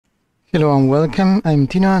Hello and welcome, I'm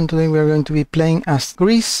Tino and today we are going to be playing as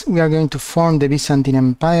Greece. We are going to form the Byzantine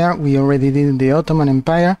Empire. We already did the Ottoman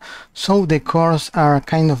Empire, so the cores are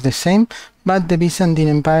kind of the same, but the Byzantine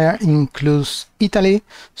Empire includes Italy,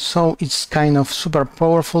 so it's kind of super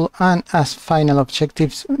powerful, and as final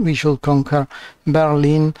objectives we should conquer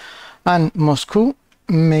Berlin and Moscow,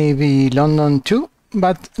 maybe London too,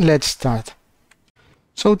 but let's start.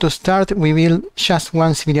 So to start, we build just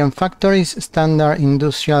one civilian factories, standard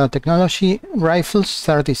industrial technology, rifles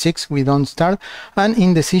 36, we don't start, and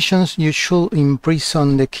in decisions you should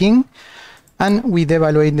imprison the king, and we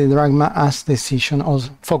devaluate the drachma as decision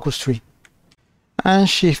of focus tree. And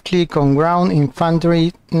shift click on ground,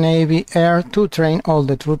 infantry, navy, air to train all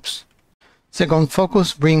the troops. Second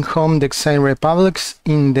focus, bring home the exiled republics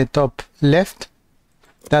in the top left.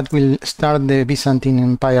 That will start the Byzantine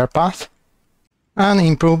Empire path. And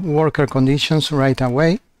improve worker conditions right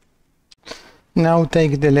away. Now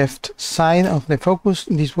take the left side of the focus.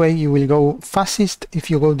 This way you will go fascist.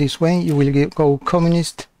 If you go this way you will go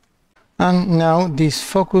communist. And now this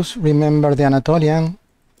focus, remember the Anatolian,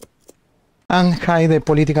 and hide the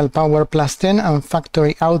political power +10 and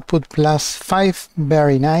factory output +5.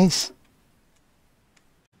 Very nice.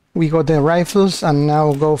 We got the rifles and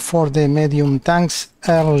now go for the medium tanks,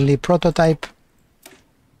 early prototype.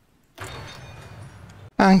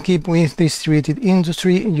 And keep with distributed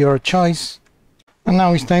industry, your choice. And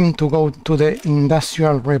now it's time to go to the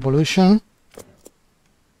Industrial Revolution.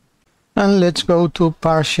 And let's go to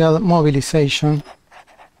partial mobilization.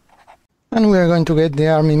 And we are going to get the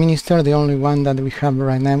Army Minister, the only one that we have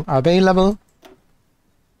right now available.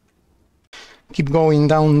 Keep going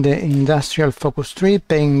down the industrial focus tree,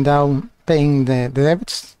 paying the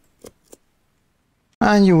debts.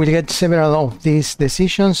 And you will get several of these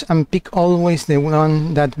decisions and pick always the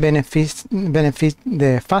one that benefits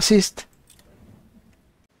the fascist.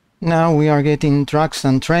 Now we are getting trucks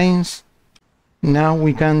and trains. Now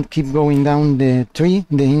we can keep going down the tree,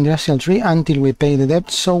 the industrial tree, until we pay the debt.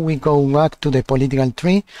 So we go back to the political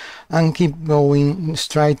tree and keep going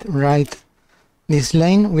straight right this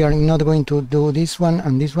lane. We are not going to do this one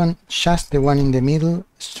and this one, just the one in the middle,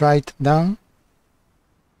 straight down.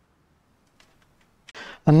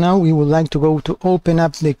 And now we would like to go to open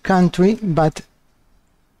up the country,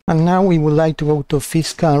 and now we would like to go to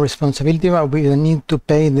fiscal responsibility, but we need to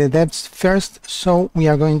pay the debts first. So we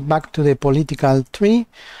are going back to the political tree,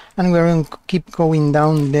 and we are going to keep going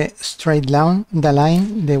down the straight line,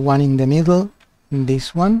 the one in the middle,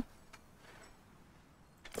 this one.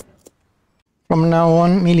 From now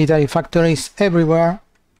on, military factories everywhere.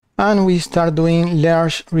 And we start doing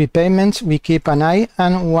large repayments. We keep an eye,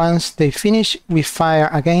 and once they finish we fire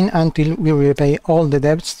again until we repay all the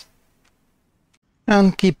debts.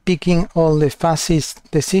 And keep picking all the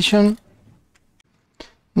fascist decision.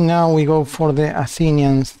 Now we go for the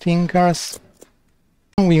Athenian thinkers.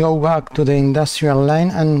 We go back to the industrial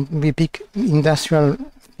line and we pick industrial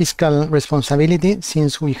fiscal responsibility,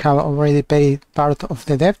 since we have already paid part of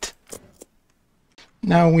the debt.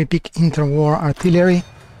 Now we pick interwar artillery.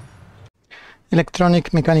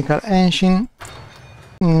 Electronic mechanical engine.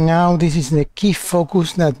 Now this is the key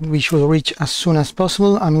focus that we should reach as soon as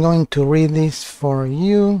possible. I'm going to read this for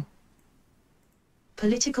you.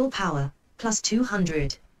 Political power,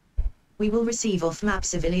 +200. We will receive off-map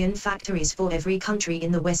civilian factories for every country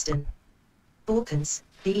in the Western Balkans,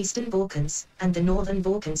 the Eastern Balkans, and the Northern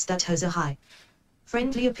Balkans that has a high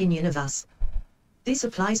friendly opinion of us. This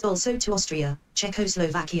applies also to Austria,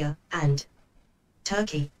 Czechoslovakia, and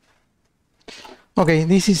Turkey. Okay,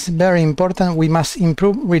 this is very important. We must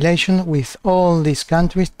improve relations with all these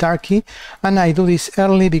countries, Turkey, and I do this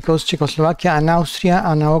early because Czechoslovakia and Austria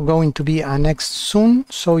are now going to be annexed soon.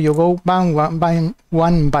 So you go one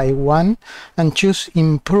by one and choose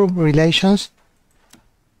improve relations.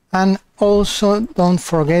 And also don't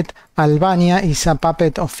forget, Albania is a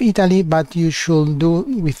puppet of Italy, but you should do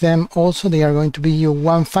with them also. They are going to be your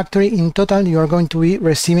one factory. In total you are going to be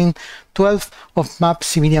receiving 12 of map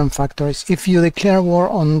civilian factories. If you declare war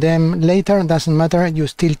on them later, doesn't matter, you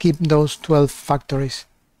still keep those 12 factories.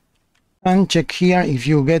 And check here if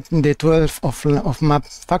you get the 12 of map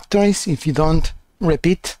factories. If you don't,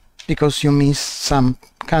 repeat, because you miss some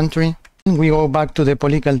country. We go back to the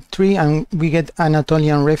political tree and we get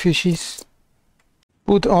Anatolian refugees.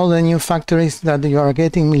 Put all the new factories that you are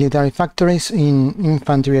getting, military factories, in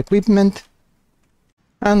infantry equipment.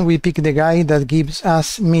 And we pick the guy that gives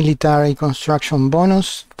us military construction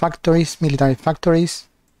bonus, factories, military factories.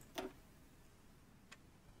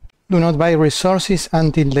 Do not buy resources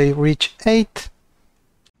until they reach 8.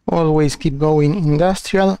 Always keep going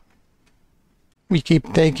industrial. We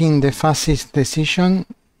keep taking the fascist decision.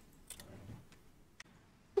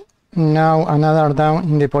 Now another down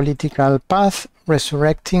in the political path,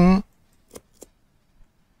 resurrecting.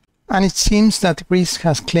 And it seems that Greece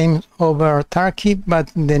has claimed over Turkey,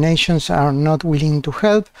 but the nations are not willing to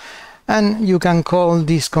help. And you can call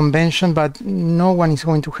this convention, but no one is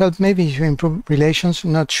going to help. Maybe if you improve relations,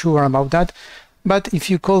 not sure about that. But if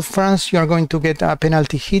you call France, you are going to get a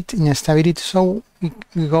penalty hit in stability. So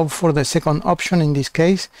we go for the second option in this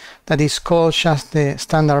case, that is called just the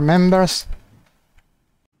standard members.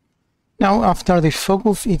 Now, after the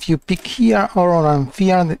focus, if you pick here Aurora and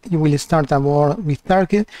Fear, you will start a war with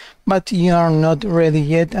Turkey, but you are not ready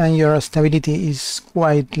yet and your stability is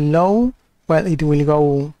quite low. Well, it will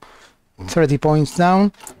go 30 points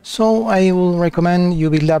down. So I will recommend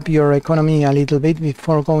you build up your economy a little bit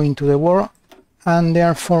before going to the war. And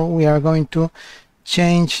therefore we are going to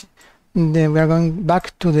change we are going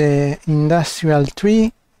back to the industrial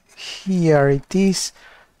tree. Here it is,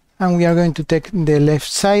 and we are going to take the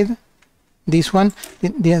left side, this one.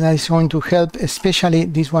 That is going to help, especially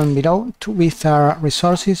this one below, with our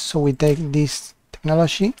resources. So we take this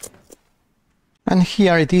technology, and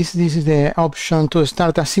here it is. This is the option to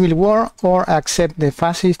start a civil war or accept the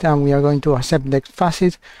fascist, and we are going to accept the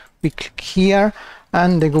fascist. We click here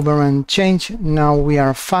and the government change. Now we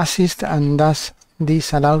are fascist, and thus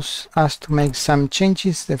this allows us to make some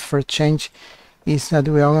changes. The first change is that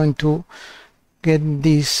we are going to get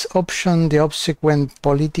this option, the obsequent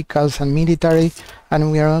politicals and military,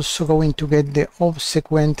 and we are also going to get the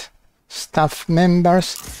obsequent staff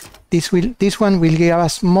members. This one will give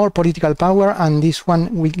us more political power, and this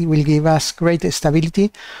one will give us great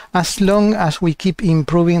stability. As long as we keep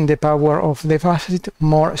improving the power of the fascist,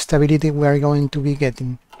 more stability we are going to be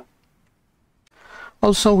getting.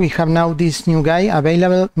 Also, we have now this new guy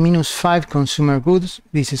available, -5 consumer goods.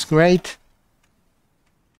 This is great.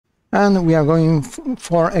 And we are going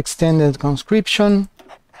for extended conscription.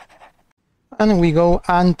 And we go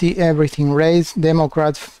anti everything race,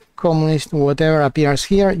 Democrat, communist, whatever appears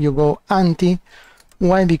here, you go anti.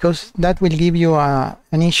 Why? Because that will give you an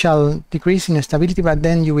initial decrease in stability, but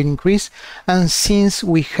then you will increase. And since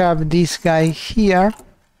we have this guy here,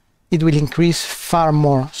 it will increase far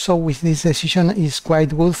more. So with this decision is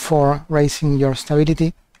quite good for raising your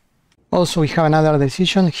stability. Also, we have another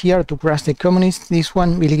decision here to crush the communists. This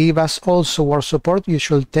one will give us also war support. You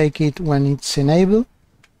should take it when it's enabled.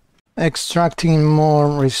 Extracting more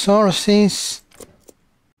resources.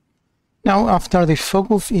 Now, after the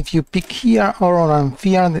focus, if you pick here Aurora and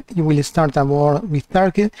Fear, you will start a war with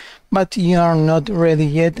Turkey, but you are not ready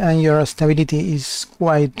yet and your stability is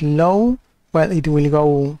quite low. Well, it will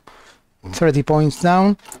go 30 points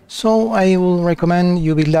down. So I will recommend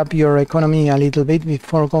you build up your economy a little bit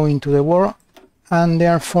before going to the war, and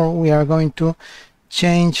therefore we are going to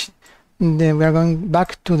change we are going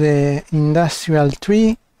back to the industrial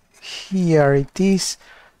tree. Here it is,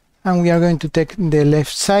 and we are going to take the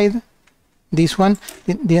left side, this one.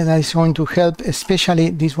 That is going to help,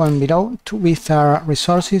 especially this one below, with our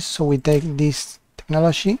resources. So we take this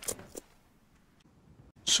technology,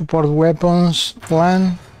 support weapons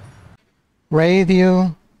 1,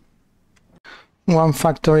 radio, 1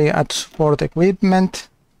 factory at support equipment,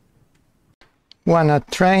 1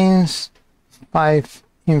 at trains, 5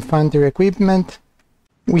 infantry equipment.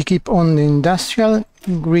 We keep on the industrial,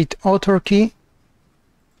 grid autarky,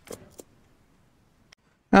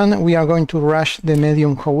 and we are going to rush the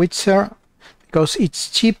medium howitzer because it's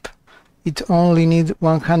cheap. It only needs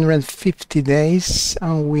 150 days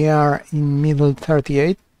and we are in middle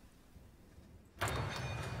 38.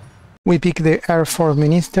 We pick the Air Force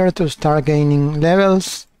Minister to start gaining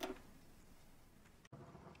levels.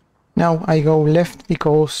 Now I go left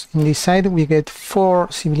because in this side we get 4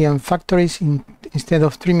 civilian factories instead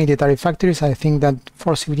of 3 military factories. I think that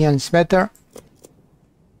 4 civilian is better.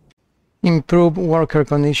 Improve worker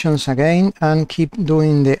conditions again and keep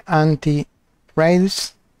doing the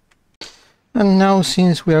anti-raids. And now,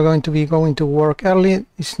 since we are going to be going to work early,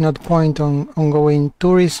 it's not point on ongoing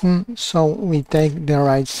tourism, so we take the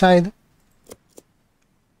right side.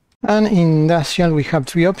 And in industrial we have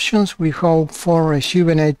 3 options. We go for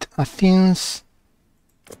rejuvenate Athens.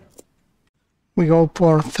 We go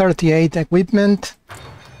for 38 equipment.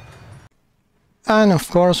 And of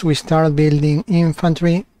course we start building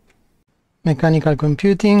infantry, mechanical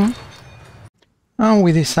computing. And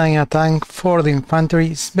we design a tank for the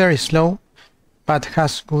infantry. It's very slow, but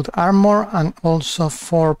has good armor and also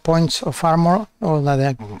 4 points of armor, all that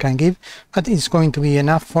I can give, but it's going to be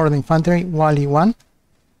enough for the infantry. Wally 1.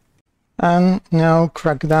 And now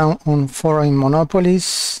crack down on foreign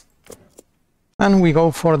monopolies. And we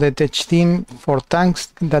go for the tech team for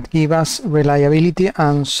tanks that give us reliability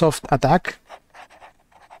and soft attack.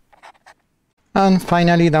 And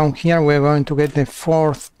finally down here we're going to get the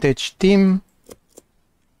 4th tech team.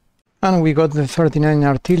 And we got the 39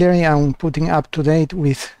 artillery and putting up to date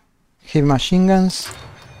with heavy machine guns.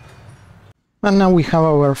 And now we have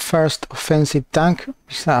our first offensive tank.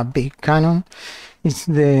 It's a big cannon. It's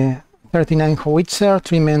the 39 howitzer,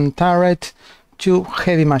 3-man turret, 2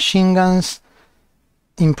 heavy machine guns,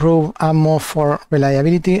 improved ammo for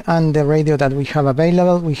reliability, and the radio that we have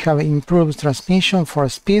available. We have improved transmission for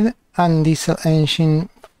speed and diesel engine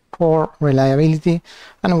for reliability,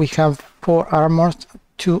 and we have 4 armors,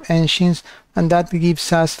 2 engines, and that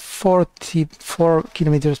gives us 44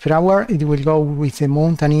 kilometers per hour. It will go with the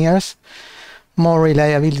mountaineers, more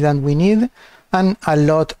reliability than we need, and a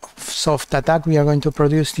lot of soft attack. We are going to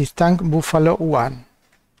produce this tank Buffalo 1.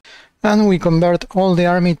 And we convert all the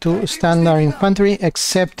army to standard infantry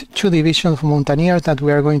except 2 divisions of mountaineers that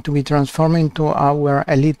we are going to be transforming to our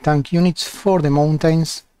elite tank units for the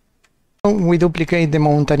mountains. So we duplicate the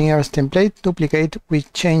mountaineers template, we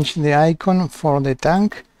change the icon for the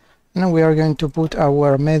tank, and we are going to put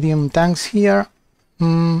our medium tanks here.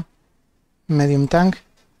 Medium tank.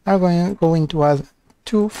 Are going to add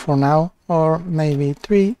 2 for now, or maybe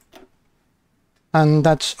 3, and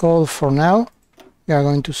that's all for now. We are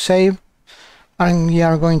going to save, and we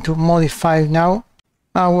are going to modify now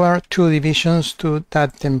our 2 divisions to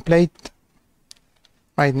that template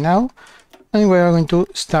right now, and we are going to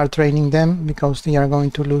start training them because they are going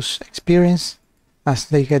to lose experience as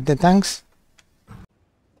they get the tanks.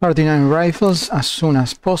 39 rifles as soon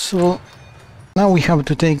as possible. Now we have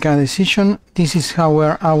to take a decision. This is how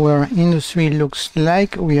our industry looks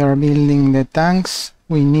like. We are building the tanks.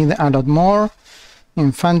 We need a lot more.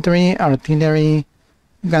 Infantry, artillery,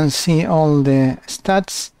 you can see all the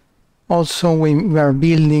stats. Also we are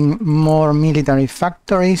building more military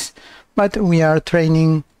factories, but we are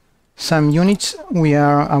training some units.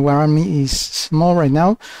 Our army is small right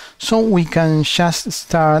now, so we can just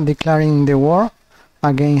start declaring the war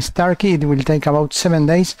against Turkey. It will take about 7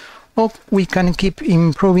 days. Or we can keep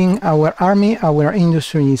improving our army. Our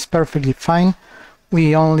industry is perfectly fine.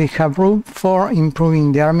 We only have room for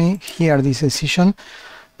improving the army. Here this decision,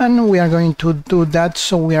 and we are going to do that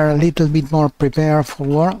so we are a little bit more prepared for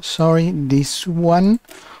war. Sorry, this one.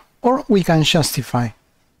 Or we can justify,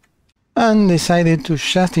 and decided to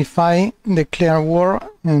justify declare war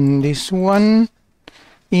in this one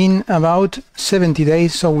in about 70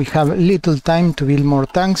 days, so we have little time to build more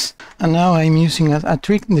tanks. And now I'm using a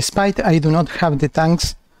trick. Despite I do not have the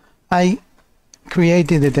tanks, I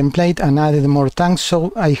created the template and added more tanks,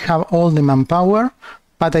 so I have all the manpower,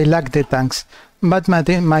 but I lack the tanks. But my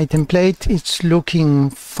template is looking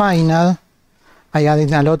final. I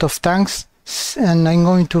added a lot of tanks, and I'm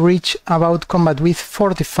going to reach about combat with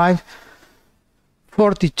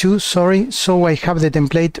 42, sorry, so I have the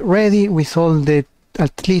template ready with all the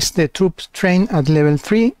at least the troops trained at level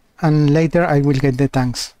 3, and later I will get the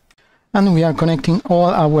tanks. And we are connecting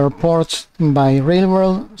all our ports by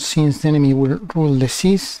railroad since the enemy will rule the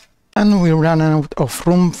seas. And we run out of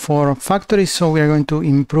room for factories, so we are going to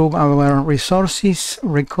improve our resources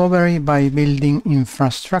recovery by building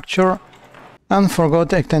infrastructure. And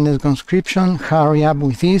forgot extended conscription. Hurry up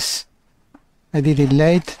with this. I did it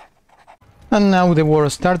late. And now the war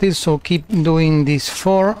started, so keep doing these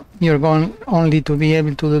 4. You're going only to be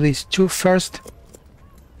able to do these 2 first.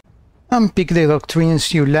 And pick the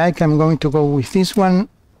doctrines you like. I'm going to go with this one.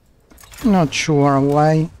 Not sure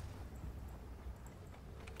why.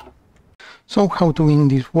 So how to win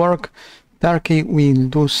this work? Turkey will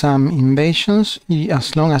do some invasions.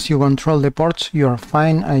 As long as you control the ports, you're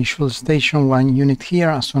fine. I should station 1 unit here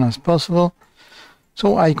as soon as possible.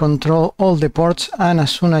 So I control all the ports, and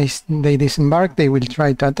as soon as they disembark, they will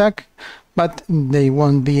try to attack, but they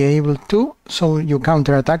won't be able to, so you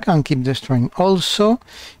counterattack and keep destroying. Also,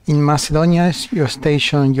 in Macedonia, you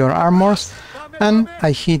station your armors, and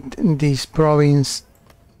I hit this province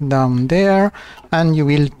down there, and you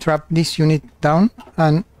will trap this unit down,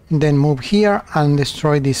 and then move here and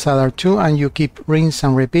destroy these other 2, and you keep rinse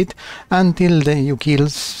and repeat until you kill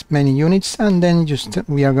many units, and then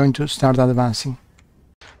we are going to start advancing.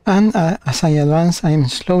 And as I advance, I am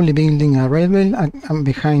slowly building a railway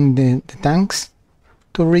behind the tanks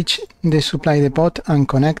to reach the supply depot and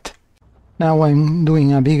connect. Now I'm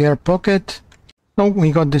doing a bigger pocket. So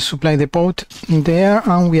we got the supply depot there,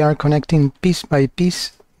 and we are connecting piece by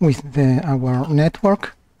piece with our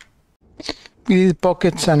network. We did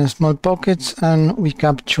pockets and small pockets, and we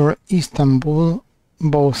capture Istanbul,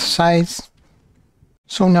 both sides.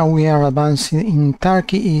 So now we are advancing in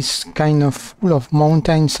Turkey. Is kind of full of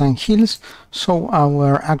mountains and hills, so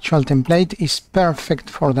our actual template is perfect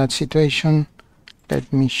for that situation.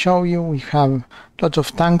 Let me show you. We have lots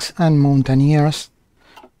of tanks and mountaineers.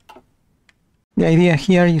 The idea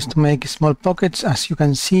here is to make small pockets. As you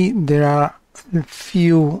can see, there are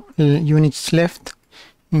few units left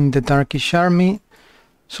in the Turkish army,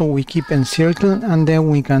 so we keep encircled and then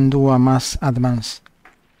we can do a mass advance.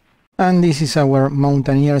 And this is our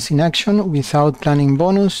mountaineers in action without planning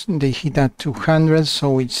bonus. They hit at 200,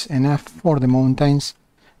 so it's enough for the mountains,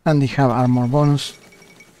 and they have armor bonus.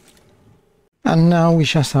 And now we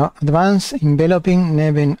just advance, enveloping,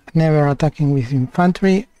 never attacking with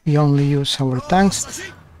infantry. We only use our tanks,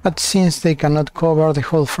 but since they cannot cover the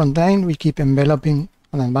whole front line, we keep enveloping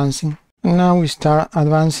and advancing. Now we start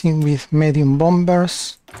advancing with medium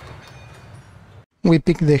bombers. We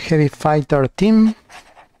pick the heavy fighter team.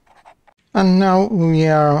 And now we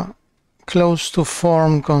are close to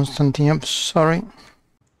form Constantinople,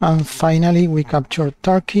 and finally we capture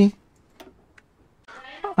Turkey.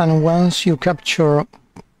 And once you capture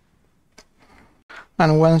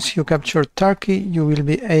Turkey, you will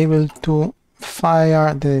be able to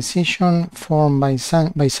fire the decision formed by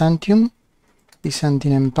Byzantine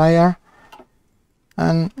Empire.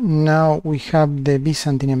 And now we have the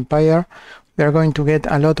Byzantine Empire. We are going to get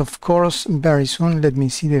a lot of cores very soon. Let me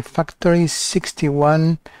see the factories.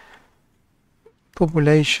 61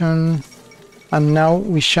 population, and now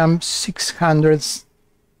we jump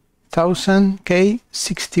 600,000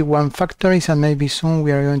 61 factories, and maybe soon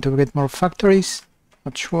we are going to get more factories,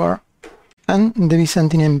 not sure. And the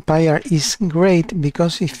Byzantine Empire is great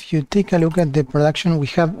because if you take a look at the production, we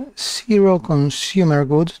have 0 consumer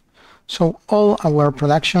goods, so all our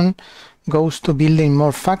production goes to building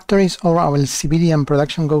more factories, or our civilian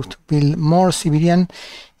production goes to build more civilian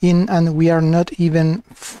and we are not even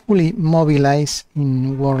fully mobilized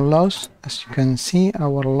in war laws. As you can see,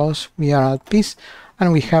 our laws, we are at peace,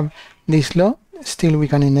 and we have this law. Still we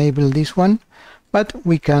can enable this one, but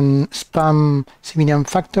we can spam civilian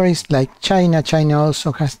factories like China. China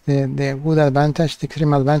also has the good advantage, the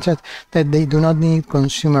extreme advantage, that they do not need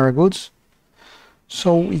consumer goods,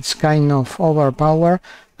 so it's kind of overpowered.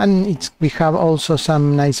 And we have also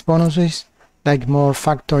some nice bonuses, like more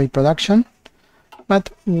factory production. But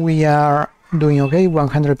we are doing okay,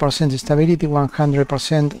 100% stability,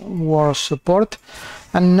 100% war support.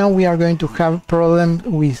 And now we are going to have problems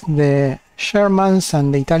with the Germans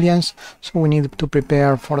and the Italians, so we need to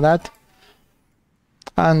prepare for that.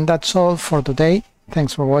 And that's all for today.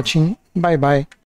 Thanks for watching. Bye bye.